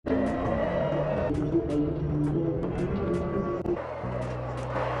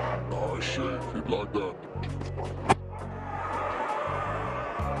Nice shake, he'd like that.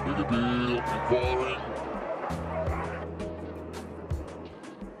 BDvsNZ inquiring.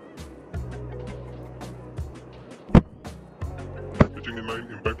 Pitching in line,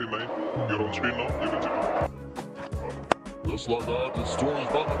 impact in line. You're on screen now, you can see. Just like that, his throw is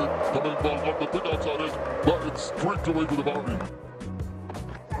back on it. Coming ball up the pick outside it, but it's streaked away to the boundary.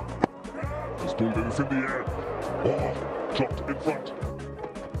 It's pulled in, it's in the air. Oh, dropped in front.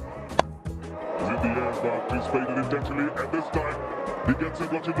 It's in the air, but he's faded intentionally, and this time he gets it.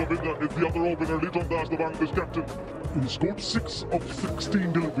 Gotcha Govinda is the other opener. Lijondas, the Bangladesh captain, who scored 6 of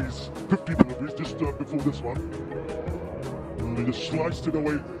 16 deliveries, 50 deliveries just before this one. And he just sliced it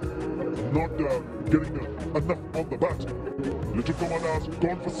away, not getting enough on the bat. Lijondas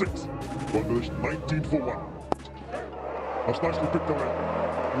gone for 6. Bangladesh 19 for 1. That's nicely picked away.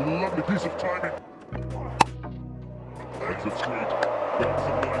 Lovely piece of timing. Exit straight. That's a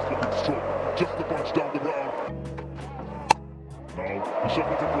nice looking stroke. Just a punch down the ground. Now he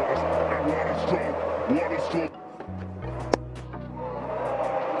shuffles across, and what a stroke! What a stroke!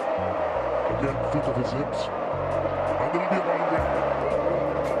 Again, feet of his hips. And it'll be a boundary.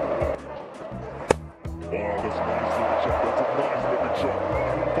 Oh, that's a nice looking shot. That's a nice looking shot.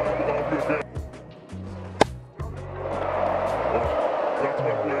 Find the boundary again. Oh, that's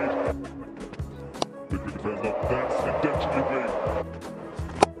well played. Big defense up. That's intentionally played.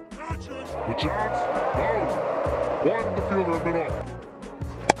 The chance? No! Wide in the fielder and then off.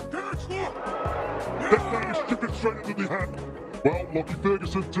 This time he stripped it straight into the hand. Well, Lockie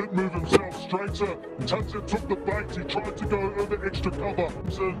Ferguson did move himself straighter. Tanzania took the bait. He tried to go over extra cover.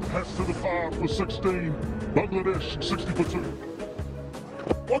 Has to the par for 16. Bangladesh 60 for 2.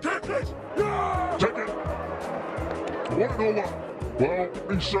 Okay, yeah! Take it! 1-0. Well,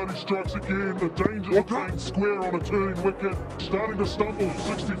 he showed his strikes again. The danger of playing square on a turning wicket. Starting to stumble.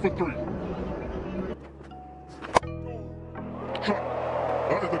 60 for 3.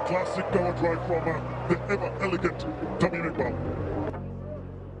 That is a classic power drive from the ever elegant Tamim Iqbal.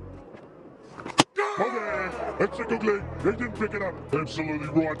 Okay, it's a good lead. He didn't pick it up. Absolutely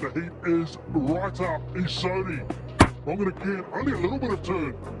right. The heat is right up. Isoni. Wrong it again. Only a little bit of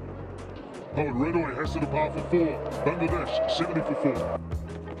turn. Howard Redway has to the par for 4. Bangladesh 70 for 4.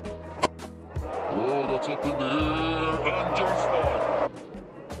 Oh, that's up in the air and just fine.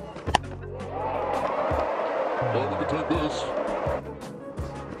 Now we can take this.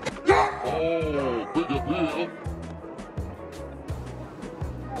 Oh, big appeal.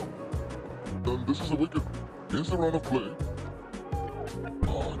 And this is a wicket. Here's the run of play.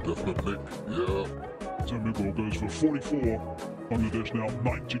 Oh, definite nick. Yeah. Tamim Iqbal goes for 44. Bangladesh now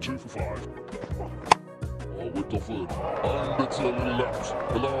 92 for 5. Oh, whipped off it. And it's a little lapse.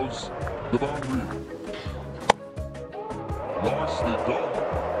 Allows the boundary. Nicely done.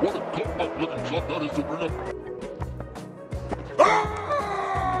 What a compact looking shot that is to bring up.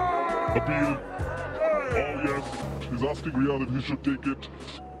 Appeal. Oh yes, he's asking reality, he should take it.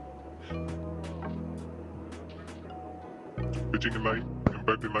 Pitching in line,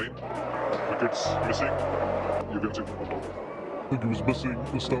 impact in line. Wickets missing. You can see. I think he was missing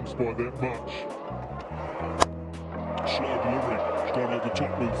the stumps by that much. Slow delivery. He's going over the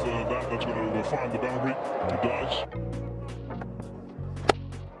top with that. That's going to find the boundary. He does.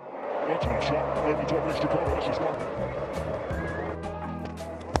 That's a nice shot. Over the top extra cover. This is one.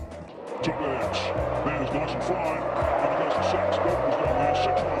 Top edge. That is nice and fine. And he goes for 6. Bob was down there.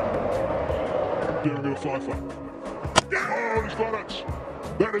 6-1. Doing a 5-5. Oh, he's got it.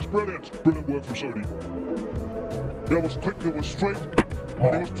 That is brilliant. Brilliant work from Sodi. That was quick, it was straight,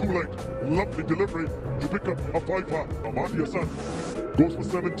 and it was too late. Lovely delivery to pick up a 5-5. Ahmad Hassan goes for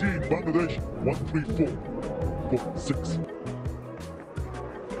 17. Bangladesh 1-3-4 for 6.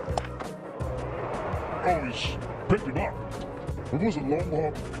 Oh, he's picked him up. It was a long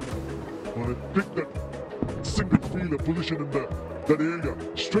hop. When I picked that single fielder position in that area,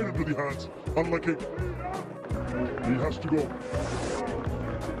 straight into the hands. Unlucky. He has to go.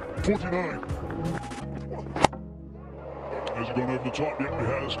 49. Has he gone over the top? Yep, he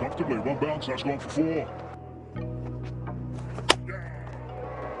has comfortably. One bounce, that's gone for 4.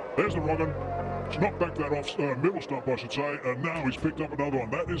 There's the wrong one. He's knocked back that off middle stump, I should say, and now he's picked up another one.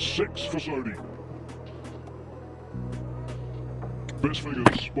 That is 6 for Sodi. Best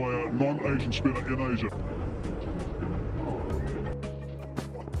figures by a non-Asian spinner in Asia.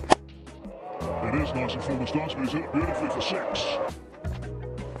 It is nice and full and stance, but he's hit it beautifully for 6.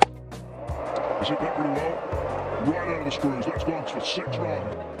 He's hit that pretty well. Right out of the screws, that's gone for 6 run.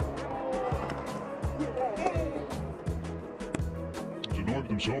 He's annoyed with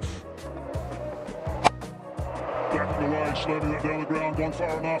himself. away, slamming that down the ground, gone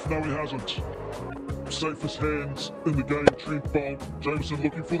far enough, no he hasn't. Safest hands in the game, Trent Bolt. Jameson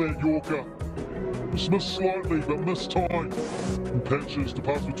looking for that Yorker. Missed slightly, but missed time. And Patches to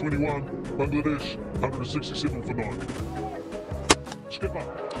pass for 21, Bangladesh, 167 for 9. Skipper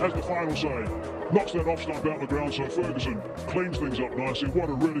has the final say. Knocks that off stump out the ground, so Ferguson cleans things up nicely. What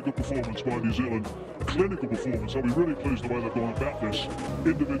a really good performance by New Zealand. A clinical performance. I'll be really pleased the way they've gone about this.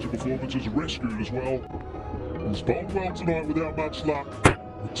 Individual performances rescued as well. It's bowled well tonight without much luck.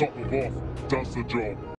 The top of off does the job.